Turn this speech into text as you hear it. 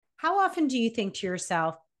How often do you think to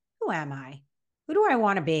yourself, who am I? Who do I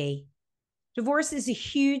want to be? Divorce is a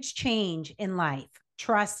huge change in life.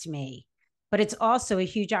 Trust me. But it's also a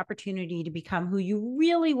huge opportunity to become who you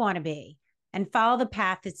really want to be and follow the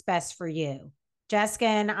path that's best for you. Jessica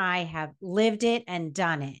and I have lived it and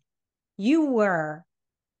done it. You were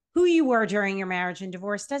who you were during your marriage, and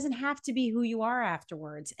divorce doesn't have to be who you are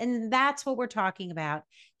afterwards. And that's what we're talking about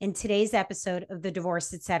in today's episode of the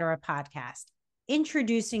Divorce Etc. podcast.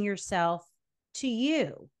 Introducing yourself to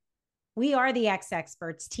you. We are the ex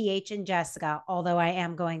experts, TH and Jessica, although I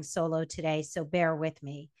am going solo today, so bear with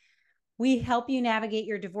me. We help you navigate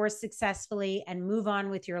your divorce successfully and move on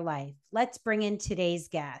with your life. Let's bring in today's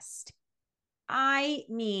guest.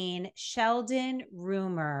 Sheldon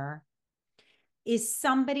Rumer is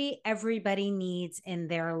somebody everybody needs in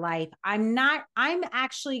their life. I'm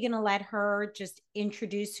actually going to let her just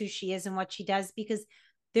introduce who she is and what she does, because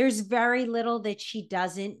there's very little that she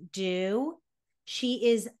doesn't do.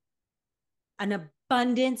 She is an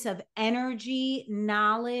abundance of energy,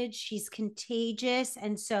 knowledge. She's contagious.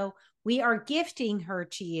 And so we are gifting her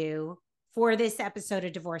to you for this episode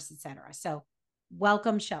of Divorce Etc. So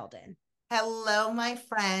welcome, Sheldon. Hello, my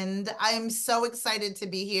friend. I am so excited to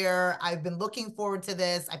be here. I've been looking forward to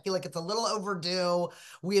this. I feel like it's a little overdue.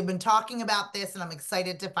 We have been talking about this, and I'm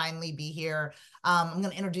excited to finally be here. I'm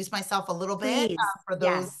going to introduce myself a little bit for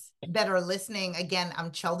those that are listening. Again,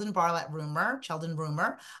 I'm Sheldon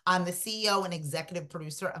Rumer. I'm the CEO and executive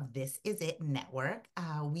producer of This Is It Network.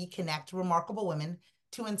 We connect remarkable women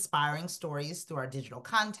to inspiring stories through our digital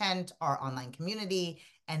content, our online community,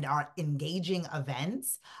 and our engaging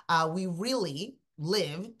events. We really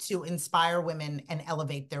live to inspire women and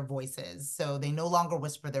elevate their voices, so they no longer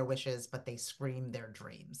whisper their wishes, but they scream their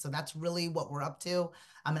dreams. So that's really what we're up to.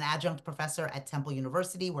 I'm an adjunct professor at Temple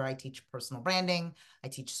University, where I teach personal branding. I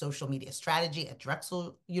teach social media strategy at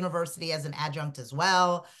Drexel University as an adjunct as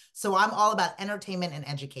well. So I'm all about entertainment and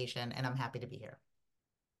education, and I'm happy to be here.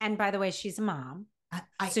 And by the way, she's a mom.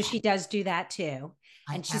 So she does do that too.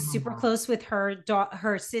 And she's super close with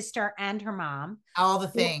her sister and her mom. All the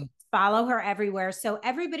things. Follow her everywhere. So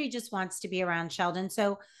everybody just wants to be around Sheldon.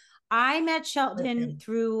 So I met Sheldon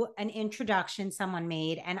through an introduction someone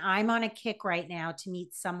made, and I'm on a kick right now to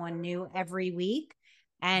meet someone new every week.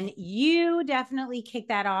 And you definitely kicked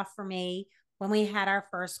that off for me when we had our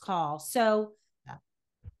first call. So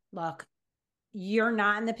look, you're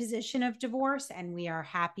not in the position of divorce, and we are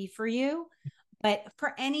happy for you. But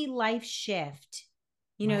for any life shift,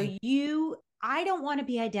 I don't want to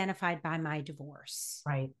be identified by my divorce.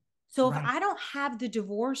 Right. So if I don't have the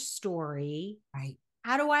divorce story,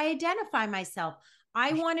 how do I identify myself?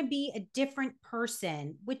 I want to be a different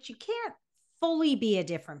person, which you can't fully be a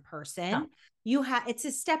different person. No. It's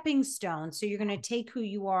a stepping stone. So you're going to take who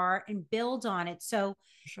you are and build on it. So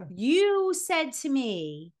you said to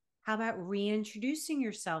me, how about reintroducing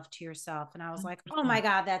yourself to yourself? And I was like, oh my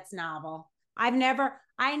God, that's novel. I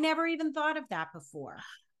never even thought of that before.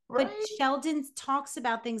 Right. But Sheldon talks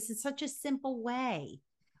about things in such a simple way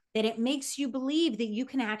that it makes you believe that you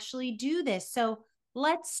can actually do this. So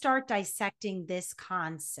let's start dissecting this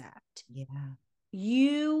concept. Yeah.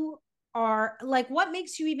 You are like, what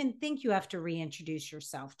makes you even think you have to reintroduce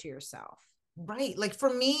yourself to yourself? Right. Like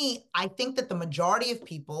for me, I think that the majority of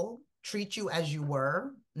people treat you as you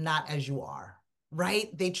were, not as you are,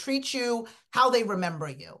 right? They treat you how they remember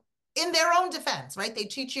you. In their own defense, right? They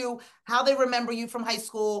teach you how they remember you from high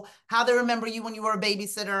school, how they remember you when you were a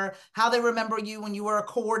babysitter, how they remember you when you were a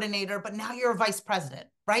coordinator, but now you're a vice president,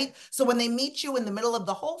 right? So when they meet you in the middle of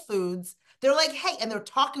the Whole Foods, they're like, hey, and they're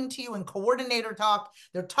talking to you in coordinator talk.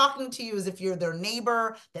 They're talking to you as if you're their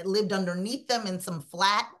neighbor that lived underneath them in some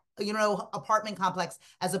flat, apartment complex,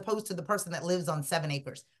 as opposed to the person that lives on 7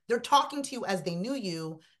 acres. They're talking to you as they knew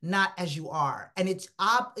you, not as you are. And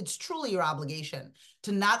it's truly your obligation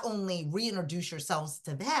to not only reintroduce yourselves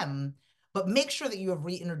to them, but make sure that you have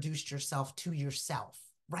reintroduced yourself to yourself,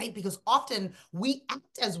 right? Because often we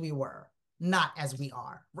act as we were, not as we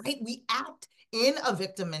are, right? We act in a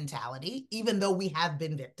victim mentality, even though we have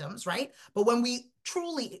been victims, right? But when we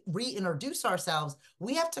truly reintroduce ourselves,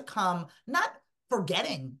 we have to come not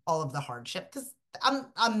forgetting all of the hardship, because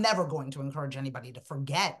I'm never going to encourage anybody to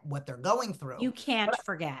forget what they're going through. You can't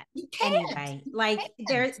forget anyway. Like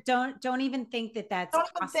don't even think that that's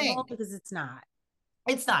possible, because it's not.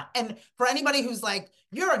 It's not. And for anybody who's like,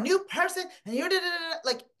 you're a new person and you're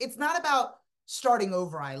like, it's not about starting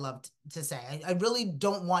over. I love to say, I really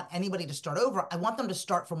don't want anybody to start over. I want them to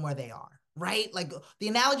start from where they are, right? Like the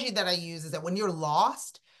analogy that I use is that when you're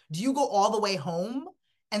lost, do you go all the way home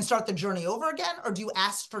and start the journey over again? Or do you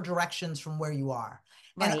ask for directions from where you are?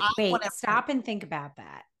 And Right. I want Wait, everybody, stop and think about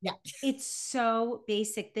that. yeah, It's so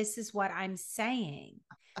basic. This is what I'm saying.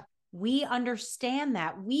 We understand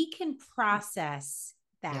that. We can process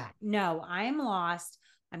yeah, that. No, I'm lost.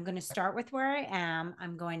 I'm going to start with where I am.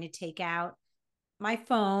 I'm going to take out my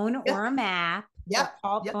phone yeah, or a map yeah, or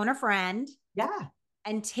call yeah, phone a friend yeah,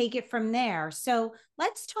 and take it from there. So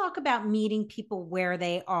let's talk about meeting people where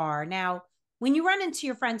they are. Now, when you run into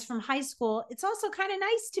your friends from high school, it's also kind of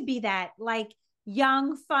nice to be that like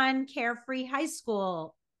young, fun, carefree high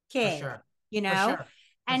school for kid, sure, you for know, sure, for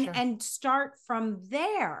and sure. and start from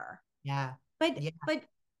there. Yeah, But yeah, but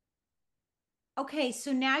okay,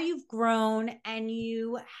 so now you've grown and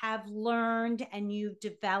you have learned and you've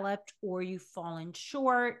developed or you've fallen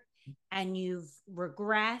short and you've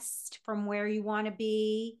regressed from where you want to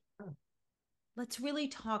be. Let's really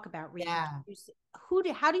talk about yeah. reintroducing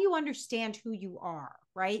how do you understand who you are,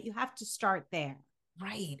 right? You have to start there.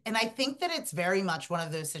 Right. And I think that it's very much one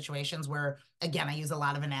of those situations where, again, I use a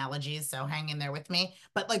lot of analogies, so hang in there with me.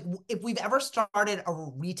 But like, if we've ever started a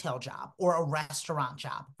retail job or a restaurant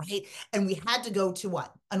job, right? And we had to go to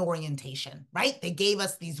what? An orientation, right? They gave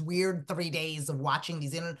us these weird 3 days of watching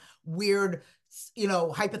these weird,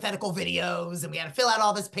 hypothetical videos, and we had to fill out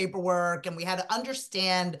all this paperwork, and we had to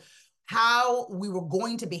understand how we were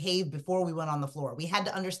going to behave before we went on the floor. We had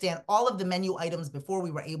to understand all of the menu items before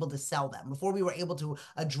we were able to sell them, before we were able to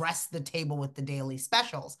address the table with the daily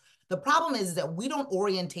specials. The problem is that we don't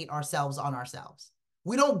orientate ourselves on ourselves.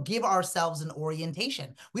 We don't give ourselves an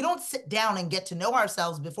orientation. We don't sit down and get to know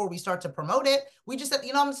ourselves before we start to promote it. We just said,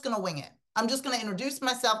 I'm just going to wing it. I'm just going to introduce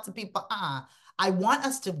myself to people. I want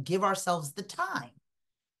us to give ourselves the time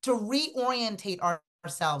to reorientate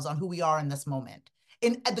ourselves on who we are in this moment,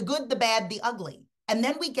 in the good, the bad, the ugly. And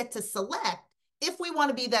then we get to select if we want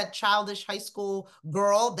to be that childish high school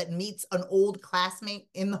girl that meets an old classmate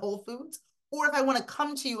in the Whole Foods, or if I want to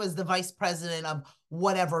come to you as the vice president of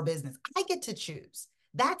whatever business. I get to choose.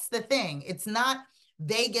 That's the thing. It's not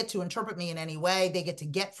they get to interpret me in any way. They get to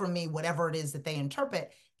get from me whatever it is that they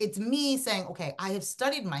interpret. It's me saying, okay, I have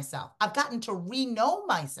studied myself. I've gotten to re-know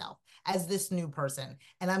myself as this new person,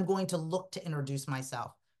 and I'm going to look to introduce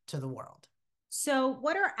myself to the world. So,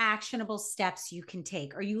 what are actionable steps you can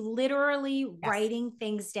take? Are you literally Yes. writing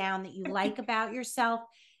things down that you like about yourself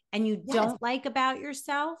and you Yes. don't like about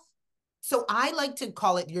yourself? So I like to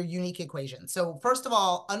call it your unique equation. So first of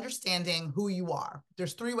all, understanding who you are.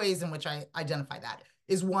 There's 3 ways in which I identify that.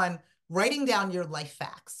 Is one, writing down your life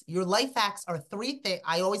facts. Your life facts are 3 things.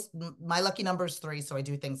 My lucky number is 3, so I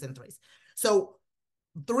do things in threes. So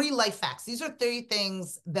 3 life facts. These are 3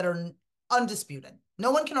 things that are undisputed.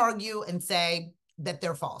 No one can argue and say that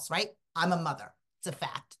they're false, right? I'm a mother. It's a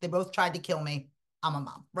fact. They both tried to kill me. I'm a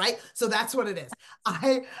mom, right? So that's what it is.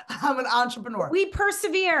 I'm an entrepreneur. We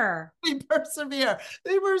persevere. We persevere.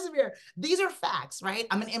 They persevere. These are facts, right?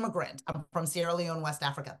 I'm an immigrant. I'm from Sierra Leone, West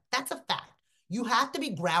Africa. That's a fact. You have to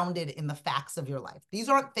be grounded in the facts of your life. These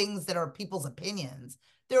aren't things that are people's opinions.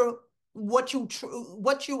 They're what you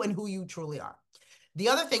and who you truly are. The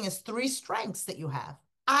other thing is 3 strengths that you have.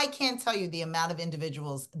 I can't tell you the amount of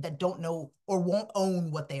individuals that don't know or won't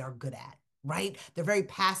own what they are good at, right? They're very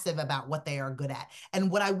passive about what they are good at. And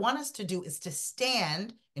what I want us to do is to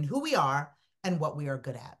stand in who we are and what we are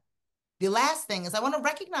good at. The last thing is I want to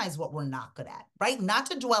recognize what we're not good at, right? Not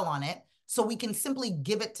to dwell on it so we can simply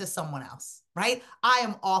give it to someone else, right? I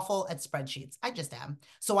am awful at spreadsheets. I just am.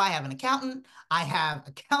 So I have an accountant, I have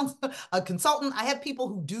a consultant, I have people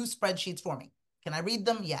who do spreadsheets for me. Can I read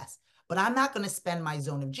them? Yes. But I'm not going to spend my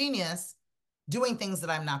zone of genius doing things that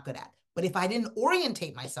I'm not good at. But if I didn't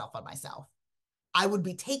orientate myself on myself, I would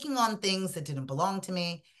be taking on things that didn't belong to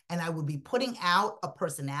me, and I would be putting out a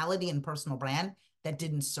personality and personal brand that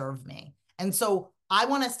didn't serve me. And so I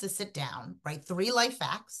want us to sit down, right? 3 life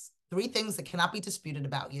facts, 3 things that cannot be disputed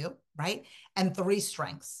about you, right? And 3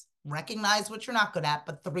 strengths. Recognize what you're not good at,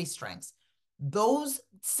 but 3 strengths. Those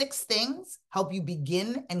 6 things help you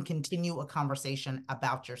begin and continue a conversation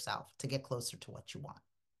about yourself to get closer to what you want.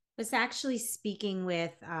 I was actually speaking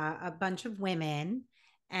with a bunch of women,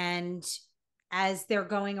 and as they're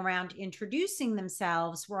going around introducing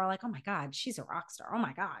themselves, we're all like, oh my God, she's a rock star. Oh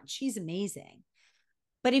my God, she's amazing.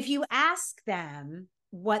 But if you ask them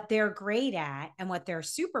what they're great at and what their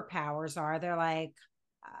superpowers are, they're like,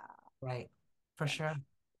 Right. For sure.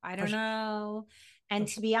 I For don't sure. know. And For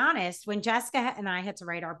to sure. be honest, when Jessica and I had to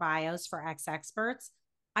write our bios for X Experts,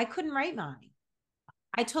 I couldn't write mine.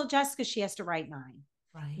 I told Jessica she has to write mine.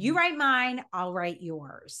 You Right. write mine, I'll write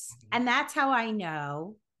yours. And that's how I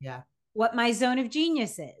know Yeah. what my zone of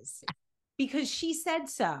genius is because she said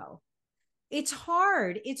so. It's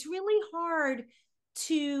hard. It's really hard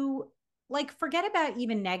to like, forget about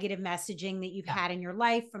even negative messaging that you've had in your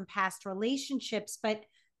life from past relationships, but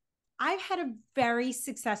I've had a very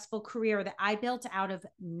successful career that I built out of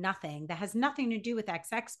nothing that has nothing to do with X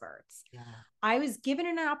experts. Yeah. I was given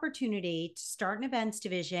an opportunity to start an events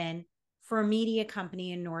division for a media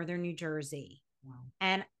company in northern New Jersey. Wow.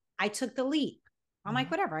 And I took the leap. I'm like,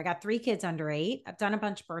 Mhm. whatever. I got 3 kids under 8. I've done a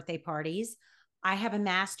bunch of birthday parties. I have a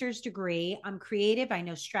master's degree. I'm creative. I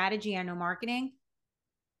know strategy. I know marketing.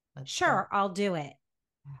 Let's go. Sure, I'll do it.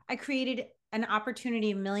 I created an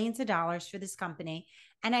opportunity of millions of dollars for this company,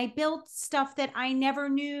 and I built stuff that I never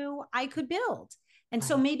knew I could build. And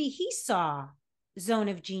so Right. maybe he saw zone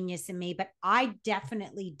of genius in me, but I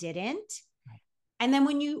definitely didn't. Right. And then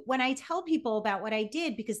when I tell people about what I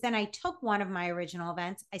did, because then I took one of my original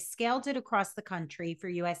events, I scaled it across the country for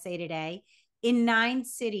USA Today in 9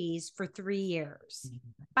 cities for 3 years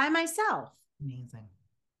Amazing. by myself. Amazing.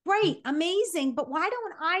 Right. Amazing. But why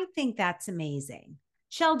don't I think that's amazing?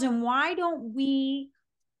 Sheldon, why don't we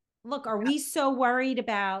look? Are we so worried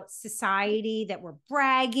about society that we're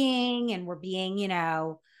bragging and we're being,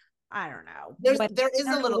 I don't know, There is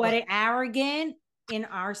a little bit. arrogant in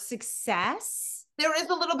our success? There is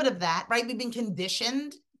a little bit of that, right? We've been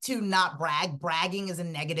conditioned to not brag. Bragging is a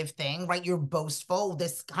negative thing, right? You're boastful,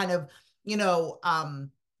 this kind of,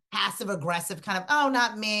 passive aggressive kind of, oh,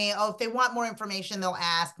 not me. Oh, if they want more information, they'll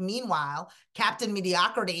ask. Meanwhile, Captain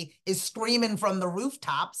Mediocrity is screaming from the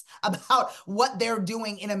rooftops about what they're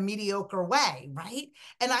doing in a mediocre way, right?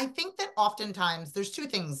 And I think that oftentimes there's 2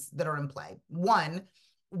 things that are in play. One,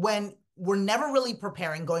 when we're never really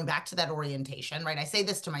preparing, going back to that orientation, right? I say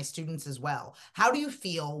this to my students as well. How do you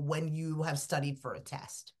feel when you have studied for a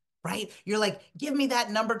test, right? You're like, give me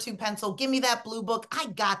that number 2 pencil, give me that blue book, I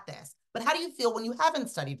got this. But how do you feel when you haven't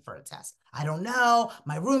studied for a test? I don't know,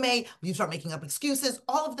 my roommate, you start making up excuses,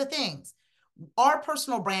 all of the things. Our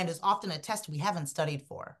personal brand is often a test we haven't studied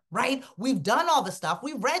for, right? We've done all the stuff.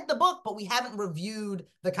 We read the book, but we haven't reviewed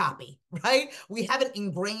the copy, right? We haven't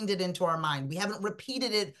ingrained it into our mind. We haven't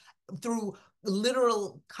repeated it through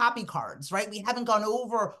literal copy cards, right? We haven't gone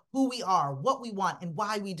over who we are, what we want, and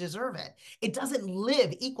why we deserve it. It doesn't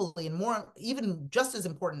live equally, and more, even just as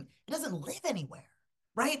important, it doesn't live anywhere,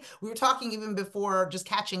 right? We were talking even before, just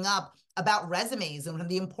catching up, about resumes and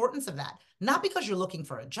the importance of that. Not because you're looking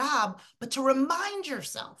for a job, but to remind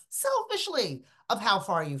yourself selfishly of how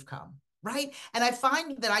far you've come, right? And I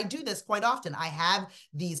find that I do this quite often. I have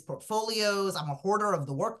these portfolios. I'm a hoarder of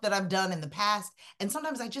the work that I've done in the past. And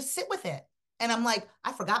sometimes I just sit with it. And I'm like,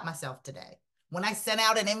 I forgot myself today. When I sent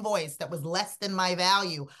out an invoice that was less than my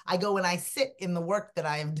value, I go and I sit in the work that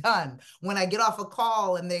I have done. When I get off a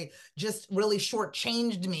call and they just really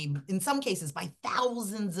shortchanged me, in some cases by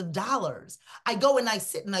thousands of dollars, I go and I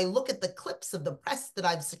sit and I look at the clips of the press that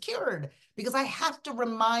I've secured, because I have to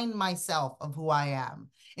remind myself of who I am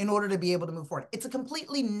in order to be able to move forward. It's a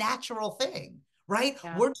completely natural thing, right?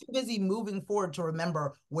 Yeah. We're too busy moving forward to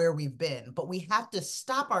remember where we've been, but we have to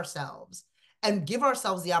stop ourselves and give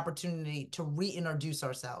ourselves the opportunity to reintroduce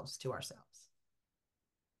ourselves to ourselves.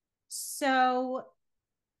 So,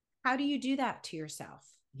 how do you do that to yourself?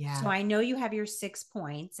 So, Yeah. I know you have your 6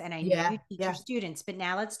 points and I know Yeah. you teach your Yeah. students, but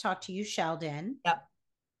now let's talk to you, Sheldon. Yep.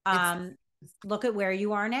 It's, Um, Look at where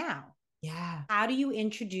you are now. yeah. How do you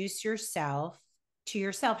introduce yourself to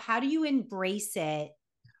yourself? How do you embrace it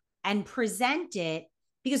and present it?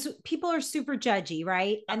 Because people are super judgy,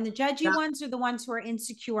 right? Yep. And the judgy Yep. ones are the ones who are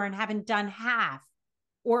insecure and haven't done half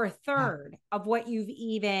or a Yeah. third of what you've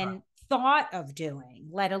even thought of doing,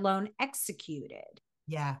 let alone executed.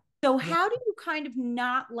 Yeah. So, Yeah. how do you kind of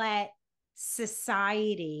not let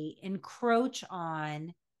society encroach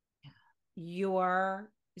on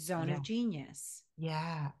your zone Yeah. of genius?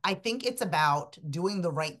 Yeah. I think it's about doing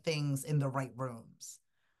the right things in the right rooms.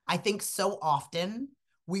 I think so often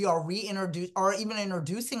we are reintroduced or even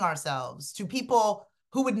introducing ourselves to people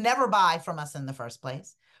who would never buy from us in the first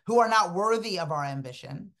place, who are not worthy of our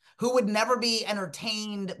ambition, who would never be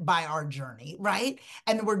entertained by our journey, right?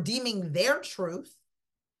 And we're deeming their truth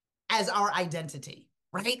as our identity,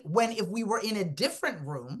 right? When if we were in a different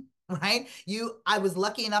room, right? I was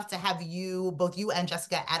lucky enough to have you, both you and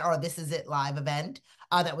Jessica, at our This Is It live event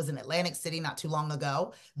that was in Atlantic City not too long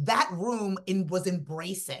ago. That room was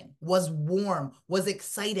embracing, was warm, was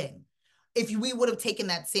exciting. If we would have taken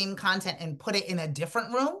that same content and put it in a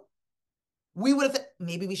different room, we would have,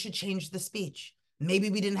 maybe we should change the speech. Maybe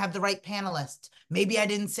we didn't have the right panelists. Maybe I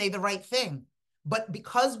didn't say the right thing. But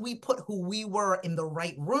because we put who we were in the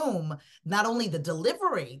right room, not only the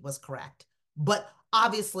delivery was correct, but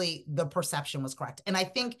obviously the perception was correct. And I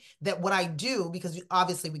think that what I do, because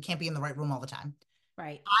obviously we can't be in the right room all the time,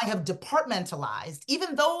 Right. I have departmentalized.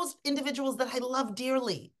 Even those individuals that I love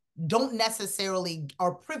dearly don't necessarily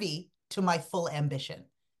are privy to my full ambition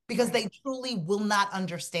because Right. they truly will not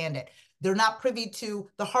understand it. They're not privy to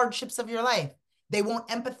the hardships of your life. They won't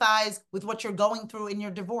empathize with what you're going through in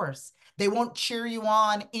your divorce. They won't cheer you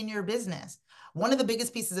on in your business. One of the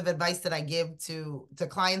biggest pieces of advice that I give to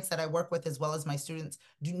clients that I work with, as well as my students,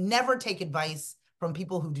 do never take advice from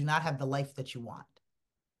people who do not have the life that you want.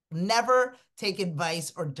 Never take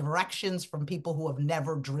advice or directions from people who have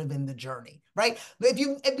never driven the journey, right?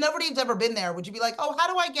 If nobody's ever been there, would you be like, oh,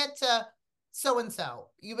 how do I get to so and so?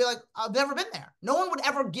 You'd be like, I've never been there. No one would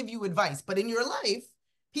ever give you advice. But in your life,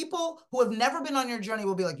 people who have never been on your journey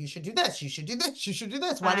will be like, you should do this, you should do this, you should do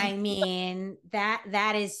this. Why I didn't you? mean,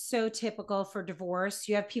 that is so typical for divorce.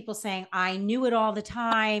 You have people saying, I knew it all the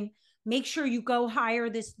time. Make sure you go hire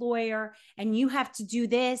this lawyer and you have to do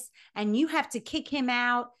this and you have to kick him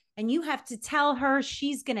out and you have to tell her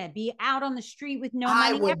she's going to be out on the street with no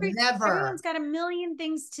I money. would never. Everyone's got a million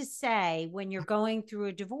things to say when you're going through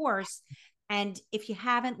a divorce. And if you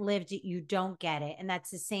haven't lived it, you don't get it. And that's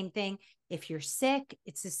the same thing. If you're sick,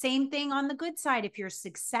 it's the same thing on the good side. If you're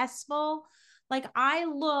successful, like I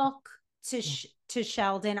look to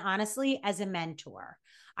Sheldon honestly as a mentor.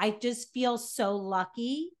 I just feel so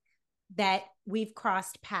lucky that we've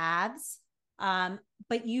crossed paths.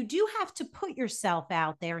 But you do have to put yourself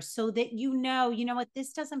out there so that you know what,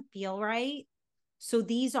 this doesn't feel right. So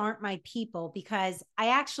these aren't my people, because I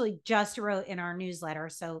actually just wrote in our newsletter.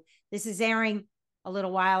 So this is airing a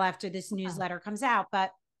little while after this newsletter comes out,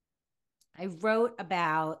 but I wrote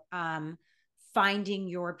about finding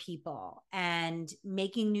your people and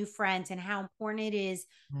making new friends and how important it is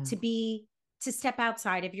Yeah. to step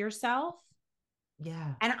outside of yourself.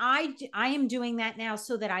 Yeah. And I am doing that now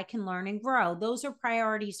so that I can learn and grow. Those are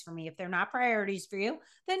priorities for me. If they're not priorities for you,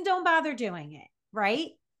 then don't bother doing it, right?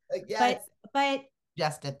 Yeah, But it's but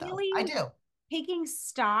just it though. I really do. taking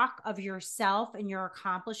stock of yourself and your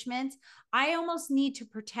accomplishments, I almost need to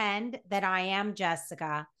pretend that I am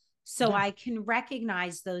Jessica so Yeah. I can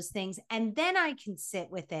recognize those things and then I can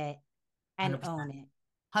sit with it and 100%. own it.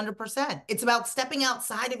 100%. It's about stepping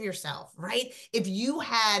outside of yourself, right? If you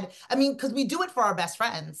had, I mean, because we do it for our best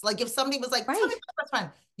friends. Like if somebody was like, tell me Right. about your best friend,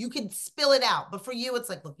 you could spill it out. But for you, it's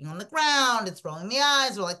like looking on the ground, it's rolling the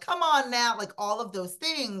eyes, or like, come on now, like all of those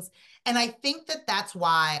things. And I think that that's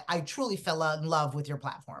why I truly fell in love with your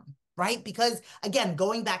platform, right? Because again,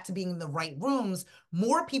 going back to being in the right rooms,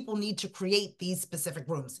 more people need to create these specific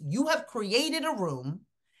rooms. You have created a room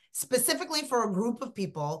specifically for a group of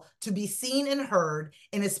people to be seen and heard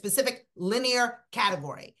in a specific linear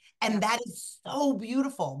category. And Yep. that is so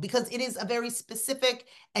beautiful because it is a very specific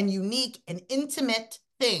and unique and intimate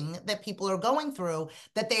thing that people are going through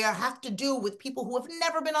that they have to do with people who have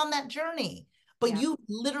never been on that journey. But Yep. you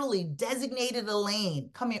literally designated a lane.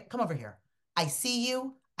 Come here, come over here. I see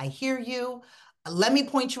you. I hear you. Let me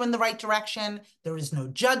point you in the right direction. There is no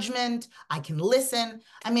judgment. I can listen.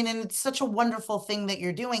 I mean, and it's such a wonderful thing that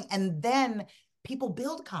you're doing. And then people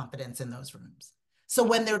build confidence in those rooms. So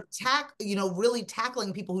when they're really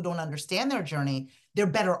tackling people who don't understand their journey, they're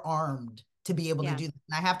better armed to be able to Yeah. do that.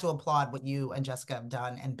 And I have to applaud what you and Jessica have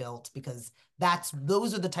done and built because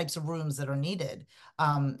those are the types of rooms that are needed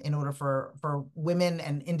in order for women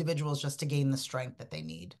and individuals just to gain the strength that they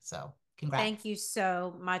need. So Thank congrats. you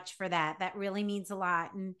so much for that. That really means a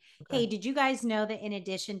lot. And hey, Good. did you guys know that in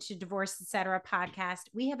addition to Divorce Etc. podcast,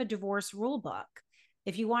 we have a divorce rule book?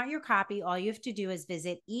 If you want your copy, all you have to do is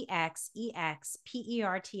visit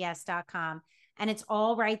exexperts.com and it's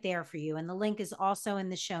all right there for you. And the link is also in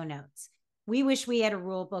the show notes. We wish we had a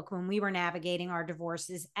rule book when we were navigating our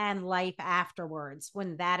divorces and life afterwards.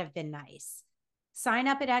 Wouldn't that have been nice? Sign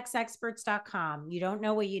up at xexperts.com. You don't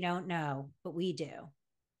know what you don't know, but we do.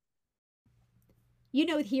 You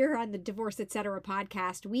know, here on the Divorce Etc.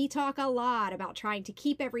 podcast, we talk a lot about trying to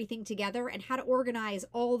keep everything together and how to organize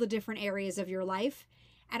all the different areas of your life.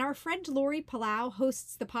 And our friend Lori Palau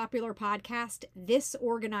hosts the popular podcast, This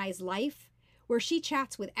Organized Life, where she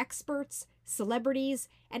chats with experts, celebrities,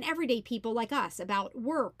 and everyday people like us about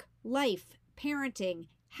work, life, parenting,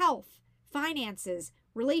 health, finances,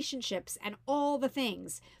 relationships, and all the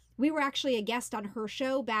things. We were actually a guest on her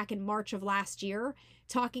show back in March of last year,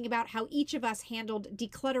 talking about how each of us handled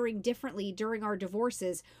decluttering differently during our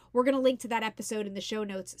divorces. We're going to link to that episode in the show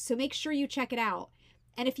notes, so make sure you check it out.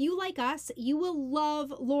 And if you like us, you will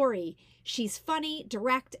love Lori. She's funny,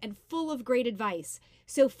 direct, and full of great advice.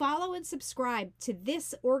 So follow and subscribe to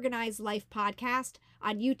This Organized Life podcast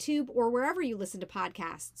on YouTube or wherever you listen to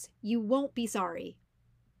podcasts. You won't be sorry.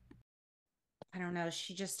 I don't know.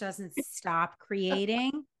 She just doesn't stop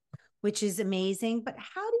creating. which is amazing. But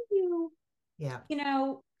how do you, Yeah. you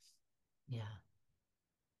know, Yeah.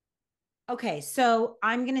 okay, so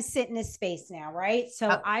I'm going to sit in this space now, right? So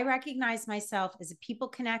Uh, I recognize myself as a people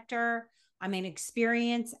connector. I'm an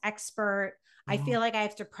experience expert. I yeah. feel like I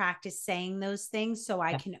have to practice saying those things so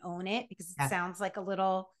I Yeah. can own it, because it Yeah. sounds like a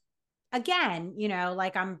little, again,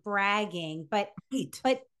 like I'm bragging, Right.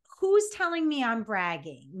 but who's telling me I'm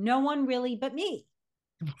bragging? No one really but me,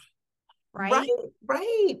 Right. right?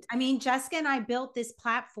 Right. I mean, Jessica and I built this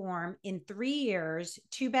platform in 3 years,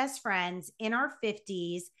 two best friends in our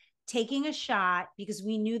 50s, taking a shot because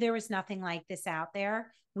we knew there was nothing like this out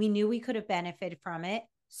there. We knew we could have benefited from it.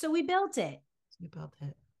 So we built it. You built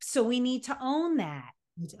it. So we need to own that.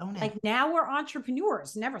 You need to own it. Like, now we're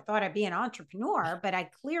entrepreneurs. Never thought I'd be an entrepreneur, but I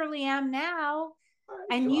clearly am now.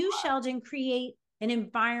 And you, Sheldon, create an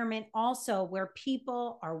environment also where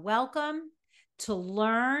people are welcome to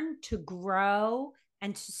learn, to grow,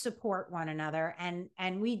 and to support one another.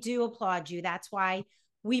 And we do applaud you. That's why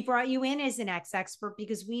we brought you in as an expert,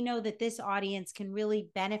 because we know that this audience can really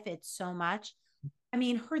benefit so much. I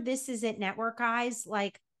mean, her This Is It Network, guys,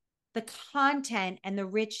 like the content and the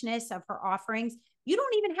richness of her offerings, you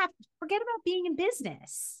don't even have to forget about being in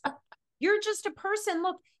business. You're just a person.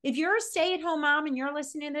 Look, if you're a stay-at-home mom and you're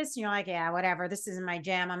listening to this and you're like, yeah, whatever, this isn't my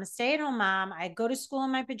jam. I'm a stay-at-home mom. I go to school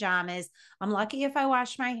in my pajamas. I'm lucky if I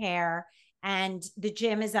wash my hair, and the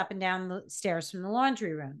gym is up and down the stairs from the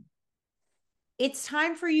laundry room. It's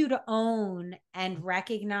time for you to own and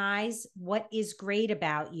recognize what is great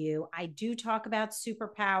about you. I do talk about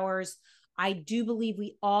superpowers. I do believe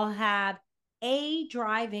we all have a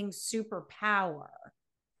driving superpower.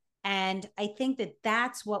 And I think that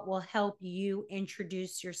that's what will help you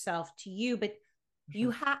introduce yourself to you. But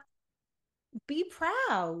you have be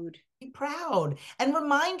proud. Be proud and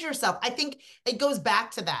remind yourself. I think it goes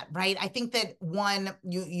back to that, right? I think that one,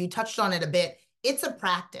 you touched on it a bit. It's a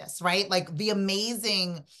practice, right? Like the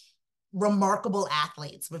amazing, remarkable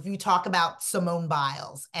athletes. If you talk about Simone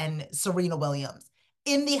Biles and Serena Williams,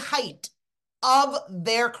 in the height of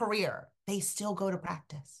their career, they still go to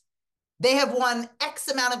practice. They have won X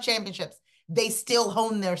amount of championships. They still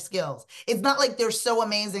hone their skills. It's not like they're so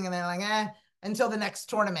amazing and they're like, until the next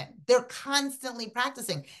tournament. They're constantly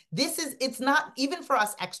practicing. It's not, even for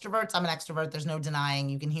us extroverts, I'm an extrovert, there's no denying.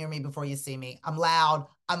 You can hear me before you see me. I'm loud,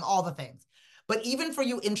 I'm all the things. But even for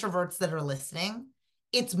you introverts that are listening,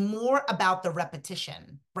 it's more about the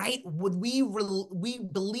repetition, right? Would we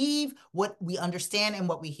believe what we understand and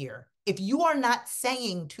what we hear? If you are not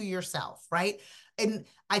saying to yourself, right? And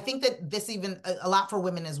I think that this even a lot for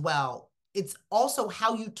women as well. It's also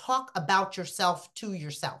how you talk about yourself to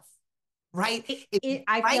yourself, right?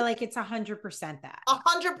 I right? feel like it's 100% that.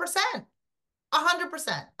 100%.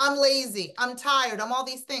 100%. I'm lazy. I'm tired. I'm all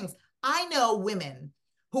these things. I know women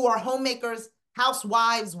who are homemakers,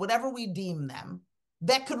 housewives, whatever we deem them,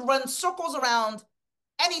 that could run circles around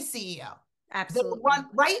any CEO. Absolutely.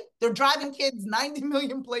 Right? They're driving kids 90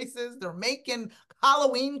 million places. They're making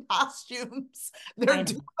Halloween costumes. They're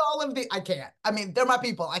doing all of I can't. I mean, they're my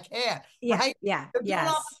people. I can't. Yeah. Right? Yeah. They're doing all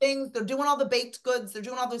Yes. the things. They're doing all the baked goods. They're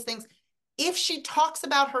doing all those things. If she talks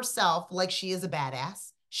about herself like she is a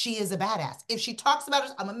badass, she is a badass. If she talks about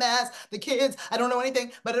it, I'm a mess, the kids, I don't know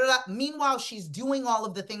anything, but meanwhile, she's doing all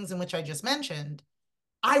of the things in which I just mentioned.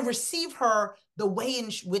 I receive her the way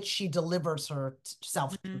in which she delivers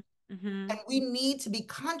herself. Mm-hmm. Mm-hmm. And we need to be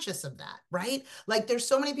conscious of that, right? Like there's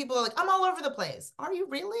so many people are like, I'm all over the place. Are you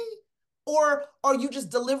really? Or are you just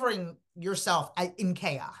delivering yourself in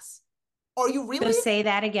chaos? Are you So really? say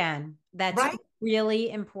that again. That's right?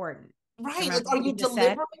 really important. Do you Right. remember Like, are what you you just said?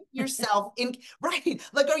 delivering yourself in, right?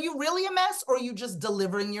 Like, are you really a mess or are you just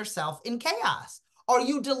delivering yourself in chaos? Are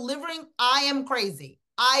you delivering, I am crazy.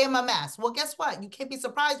 I am a mess. Well, guess what? You can't be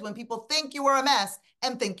surprised when people think you are a mess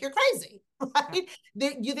and think you're crazy, right?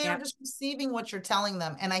 They are just receiving what you're telling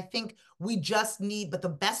them. And I think we just need, but the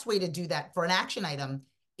best way to do that for an action item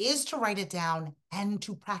is to write it down and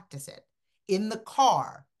to practice it. In the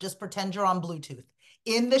car, just pretend you're on Bluetooth.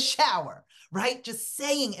 In the shower, right? Just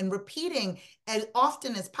saying and repeating as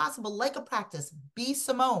often as possible, like a practice. Be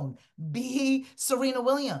Simone, be Serena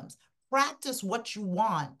Williams. Practice what you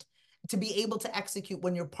want to be able to execute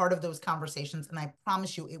when you're part of those conversations. And I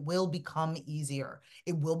promise you, it will become easier.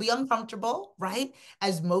 It will be uncomfortable, right?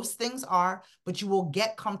 As most things are, but you will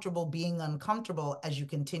get comfortable being uncomfortable as you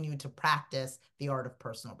continue to practice the art of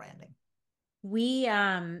personal branding. We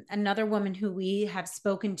another woman who we have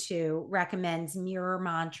spoken to recommends mirror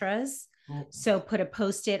mantras. So put a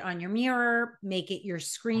post-it on your mirror, make it your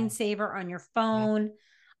screensaver on your phone.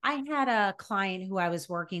 I had a client who I was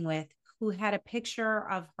working with who had a picture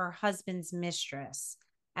of her husband's mistress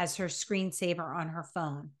as her screensaver on her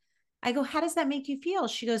phone. I go, how does that make you feel?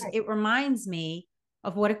 She goes, Right. it reminds me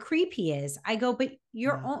of what a creep he is. I go, but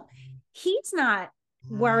he's not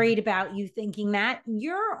worried about you thinking that.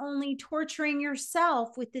 You're only torturing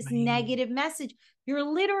yourself with this negative message. You're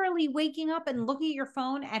literally waking up and looking at your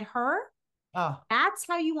phone at her. Oh, That's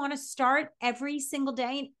how you want to start every single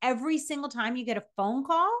day. And every single time you get a phone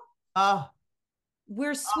call,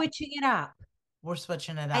 we're switching it up. We're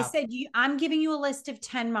switching it I up. said, I'm giving you a list of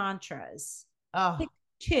 10 mantras. Pick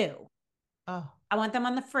 2. I want them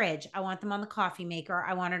on the fridge. I want them on the coffee maker.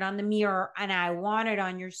 I want it on the mirror, and I want it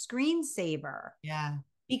on your screensaver. Yeah.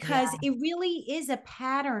 Because it really is a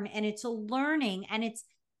pattern, and it's a learning, and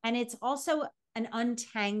it's also an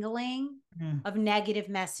untangling of negative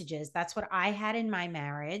messages. That's what I had in my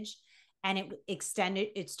marriage. And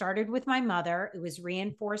it started with my mother. It was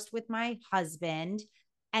reinforced with my husband.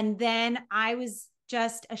 And then I was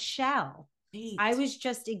just a shell. I was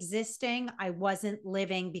just existing. I wasn't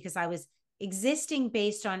living because I was existing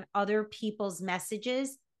based on other people's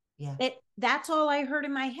messages. Yeah. That's all I heard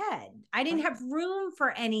in my head. I didn't have room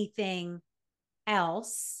for anything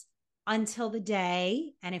else until the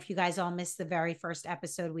day. And if you guys all missed the very first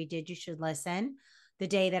episode we did, you should listen. The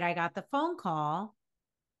day that I got the phone call,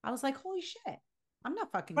 I was like, holy shit, I'm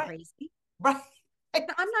not fucking crazy. Right. I'm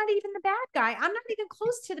not even the bad guy. I'm not even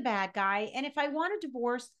close to the bad guy. And if I want a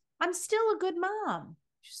divorce, I'm still a good mom.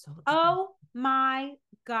 Oh my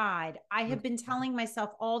God. I have been telling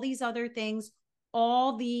myself all these other things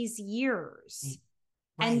all these years.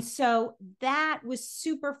 And so that was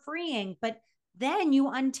super freeing. But then you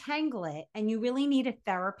untangle it, and you really need a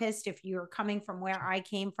therapist if you're coming from where I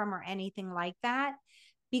came from or anything like that,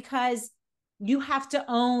 because you have to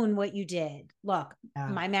own what you did. Look,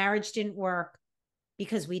 my marriage didn't work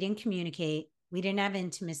because we didn't communicate. We didn't have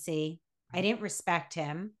intimacy. I didn't respect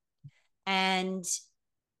him. And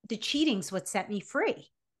the cheating's what set me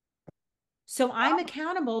free. So I'm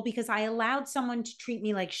accountable because I allowed someone to treat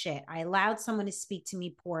me like shit. I allowed someone to speak to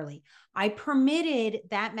me poorly. I permitted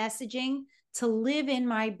that messaging to live in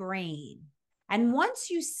my brain. And once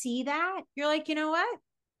you see that, you're like, you know what?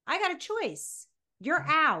 I got a choice. You're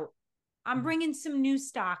out. I'm bringing some new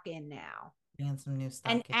stock in now. Bringing some new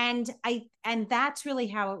stock in. And that's really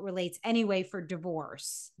how it relates anyway for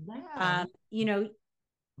divorce. Yeah.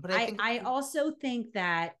 But I also think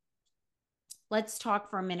that let's talk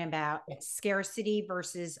for a minute about scarcity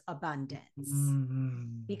versus abundance.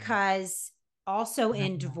 Because also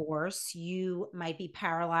in divorce, you might be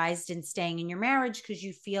paralyzed in staying in your marriage because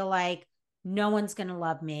you feel like no one's going to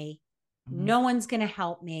love me. No one's going to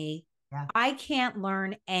help me. I can't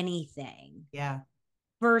learn anything.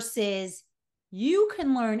 Versus you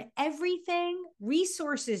can learn everything.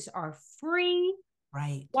 Resources are free.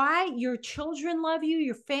 Right. Why? Your children love you.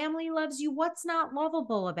 Your family loves you. What's not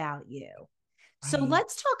lovable about you? So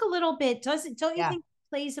let's talk a little bit. Don't you think it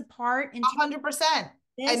plays a part in 100%?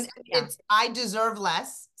 And I deserve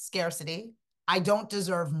less scarcity. I don't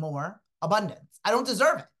deserve more abundance. I don't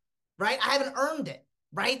deserve it, right? I haven't earned it,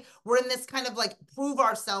 right? We're in this kind of like prove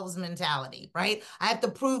ourselves mentality, right? I have to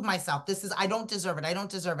prove myself. I don't deserve it. I don't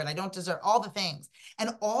deserve it. I don't deserve all the things. And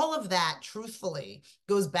all of that, truthfully,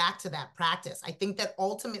 goes back to that practice. I think that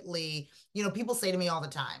ultimately, people say to me all the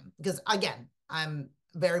time, because again, I'm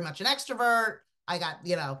very much an extrovert. I got,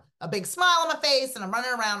 a big smile on my face and I'm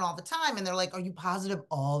running around all the time. And they're like, are you positive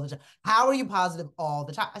all the time? How are you positive all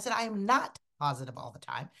the time? I said, I am not positive all the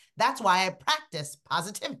time. That's why I practice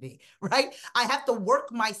positivity, right? I have to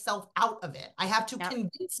work myself out of it. I have to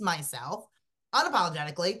convince myself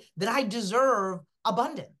unapologetically that I deserve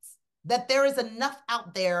abundance, that there is enough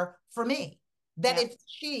out there for me, that if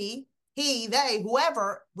she, he, they,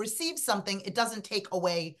 whoever receives something, it doesn't take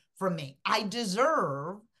away from me. I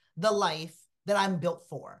deserve the life that I'm built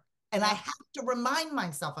for. And I have to remind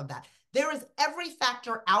myself of that. There is every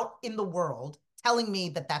factor out in the world telling me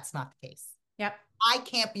that that's not the case. I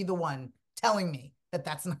can't be the one telling me that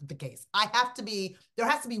that's not the case. There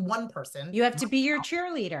has to be one person. You have to be your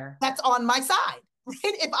cheerleader. That's on my side, right?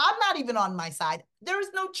 If I'm not even on my side, there is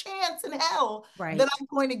no chance in hell that I'm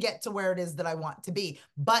going to get to where it is that I want to be.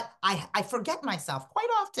 But I forget myself quite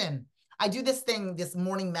often. I do this thing, this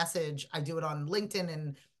morning message. I do it on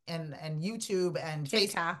LinkedIn and YouTube and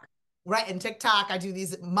TikTok. Facebook, right? And TikTok. I do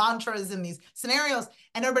these mantras and these scenarios,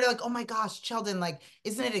 and everybody like, oh my gosh, Sheldon, like,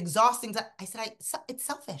 isn't it exhausting? I said, it's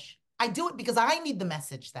selfish. I do it because I need the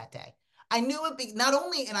message that day. I knew it not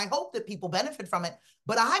only, and I hope that people benefit from it,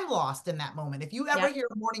 but I'm lost in that moment. If you ever hear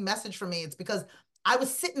a morning message from me, it's because I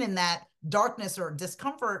was sitting in that darkness or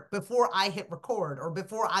discomfort before I hit record or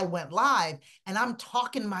before I went live, and I'm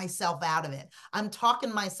talking myself out of it. I'm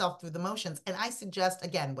talking myself through the motions. And I suggest,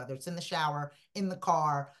 again, whether it's in the shower, in the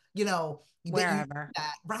car, wherever,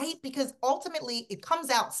 that, right? Because ultimately it comes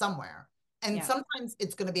out somewhere. And sometimes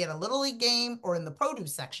it's going to be at a Little League game or in the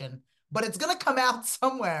produce section, but it's going to come out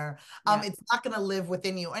somewhere. It's not going to live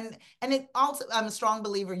within you. And it also, I'm a strong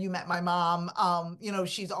believer. You met my mom.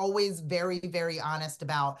 She's always very, very honest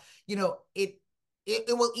about, it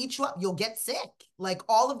will eat you up. You'll get sick. Like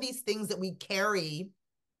all of these things that we carry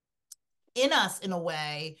in us in a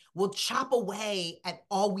way will chop away at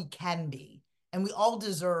all we can be. And we all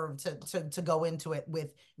deserve to go into it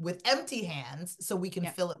with empty hands so we can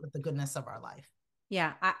fill it with the goodness of our life.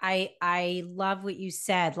 Yeah, I love what you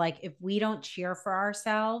said. Like, if we don't cheer for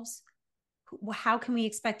ourselves, how can we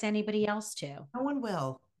expect anybody else to? No one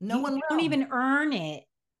will. No one will. You don't even earn it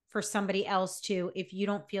for somebody else to, if you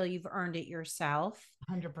don't feel you've earned it yourself.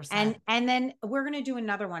 100%. And then we're going to do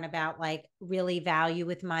another one about like really value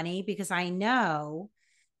with money, because I know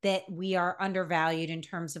that we are undervalued in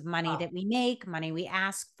terms of money that we make, money we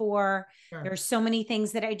ask for. Sure. There's so many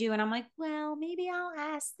things that I do. And I'm like, well, maybe I'll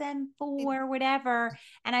ask them for whatever.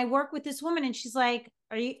 And I work with this woman and she's like,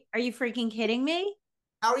 are you freaking kidding me?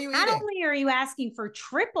 How are you eating? Not only are you asking for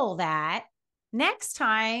triple that, next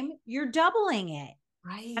time you're doubling it.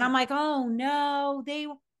 Right. And I'm like, oh no,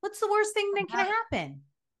 what's the worst thing that can happen?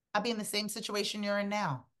 I'll be in the same situation you're in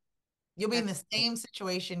now. You'll be in the same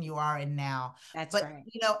situation you are in now. That's right.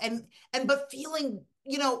 But feeling,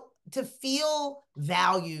 to feel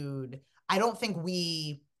valued, I don't think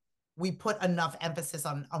we put enough emphasis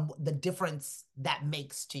on the difference that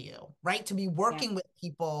makes to you, right? To be working with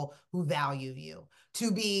people who value you,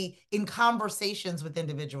 to be in conversations with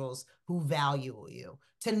individuals who value you,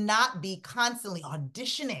 to not be constantly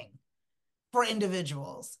auditioning for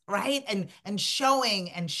individuals, right? And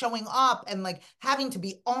showing up and like having to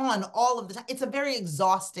be on all of the time. It's a very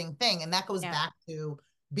exhausting thing. And that goes back to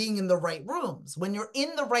being in the right rooms. When you're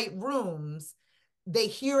in the right rooms, they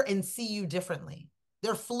hear and see you differently.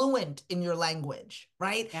 They're fluent in your language,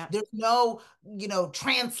 right? Yeah. There's no,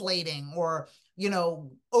 translating or,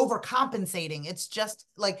 overcompensating. It's just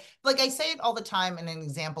like I say it all the time in an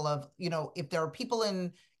example of, if there are people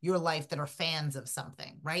in your life that are fans of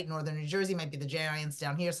something, right? Northern New Jersey might be the Giants,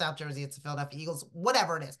 down here, South Jersey, it's the Philadelphia Eagles,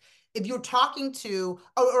 whatever it is. If you're talking to,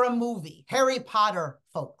 or a movie, Harry Potter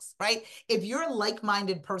folks, right? If you're a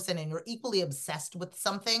like-minded person and you're equally obsessed with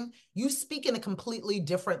something, you speak in a completely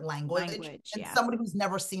different language than somebody who's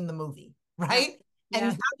never seen the movie, right? Yeah.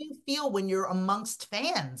 And how do you feel when you're amongst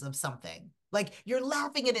fans of something? Like you're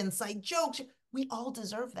laughing at inside jokes. We all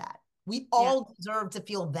deserve that. We all deserve to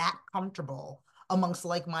feel that comfortable amongst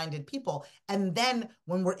like-minded people. And then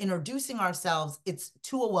when we're introducing ourselves, it's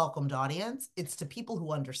to a welcomed audience. It's to people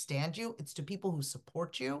who understand you. It's to people who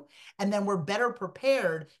support you. And then we're better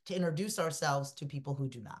prepared to introduce ourselves to people who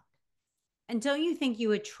do not. And don't you think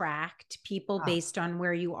you attract people based on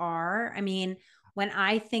where you are? I mean, when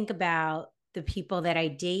I think about the people that I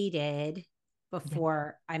dated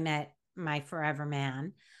before I met my forever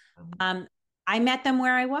man, I met them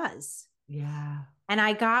where I was. Yeah. And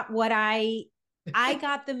I got I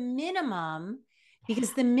got the minimum,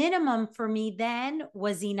 because the minimum for me then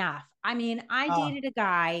was enough. I mean, I dated a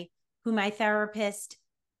guy who my therapist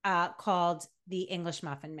called the English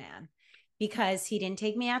muffin man, because he didn't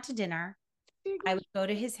take me out to dinner. I would go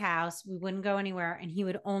to his house. We wouldn't go anywhere. And he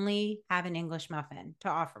would only have an English muffin to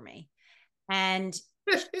offer me. And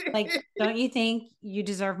like, don't you think you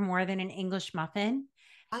deserve more than an English muffin?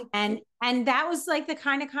 And that was like the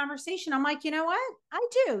kind of conversation. I'm like, you know what? I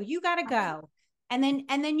do. You got to go. And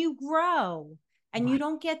then you grow and you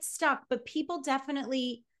don't get stuck. But people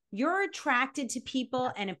definitely, you're attracted to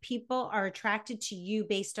people, and if people are attracted to you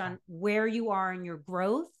based on where you are in your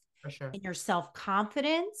growth, in your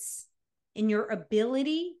self-confidence, in your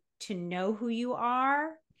ability to know who you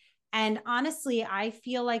are. And honestly, I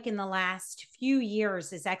feel like in the last few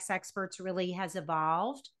years, as X Experts really has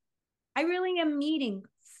evolved, I really am meeting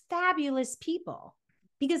fabulous people,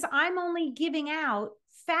 because I'm only giving out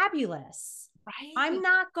fabulous. Right. I'm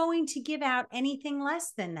not going to give out anything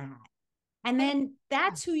less than that. And then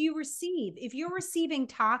that's who you receive. If you're receiving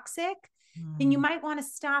toxic, then you might want to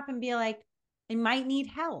stop and be like, I might need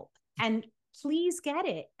help. And please get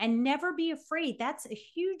it. And never be afraid. That's a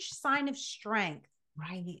huge sign of strength.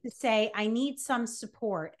 Right. To say, I need some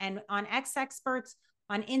support. And on X Experts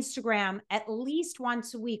on Instagram, at least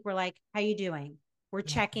once a week, we're like, how you doing? We're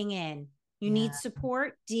checking in. You need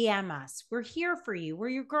support? DM us. We're here for you. We're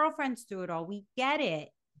your girlfriends through it all. We get it.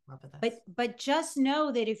 But just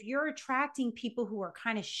know that if you're attracting people who are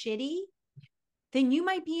kind of shitty, then you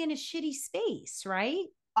might be in a shitty space, right?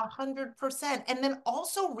 100%. And then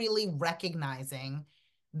also really recognizing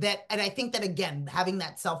that, and I think that again, having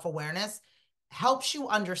that self-awareness helps you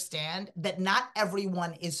understand that not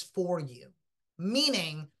everyone is for you.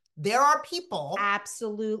 Meaning there are people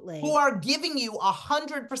absolutely who are giving you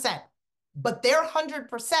 100%, but their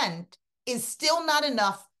 100% is still not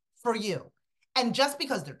enough for you. And just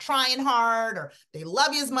because they're trying hard or they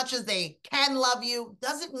love you as much as they can love you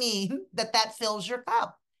doesn't mean that that fills your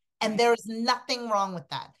cup. And there's nothing wrong with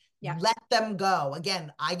that. Yeah. Let them go.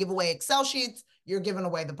 Again, I give away Excel sheets. You're giving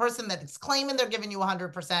away the person that is claiming they're giving you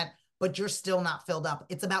 100%, but you're still not filled up.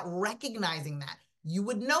 It's about recognizing that. You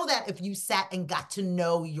would know that if you sat and got to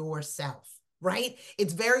know yourself, right?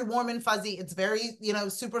 It's very warm and fuzzy. It's very,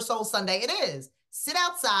 Super Soul Sunday. It is. Sit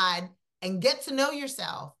outside and get to know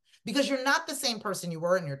yourself, because you're not the same person you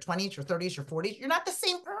were in your 20s, your 30s, your 40s. You're not the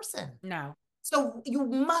same person. No. So you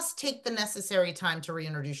must take the necessary time to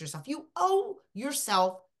reintroduce yourself. You owe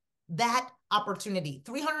yourself that opportunity.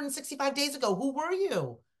 365 days ago, who were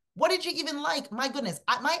you? What did you even like? My goodness,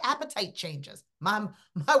 my appetite changes. My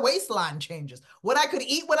waistline changes. What I could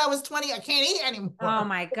eat when I was 20, I can't eat anymore. Oh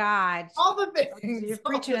my God. All the things. You're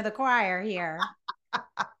preaching to the choir here.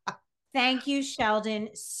 Thank you, Sheldon,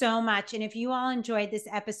 so much. And if you all enjoyed this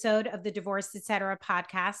episode of the Divorce Etc.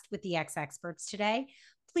 podcast with the ex-experts today,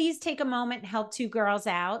 please take a moment and help two girls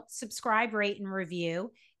out. Subscribe, rate, and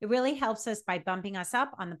review. It really helps us by bumping us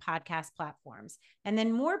up on the podcast platforms. And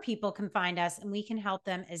then more people can find us and we can help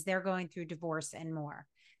them as they're going through divorce and more.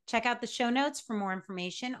 Check out the show notes for more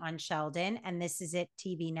information on Sheldon and This Is It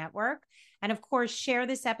TV network. And of course, share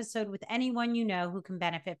this episode with anyone you know who can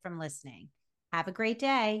benefit from listening. Have a great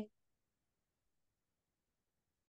day.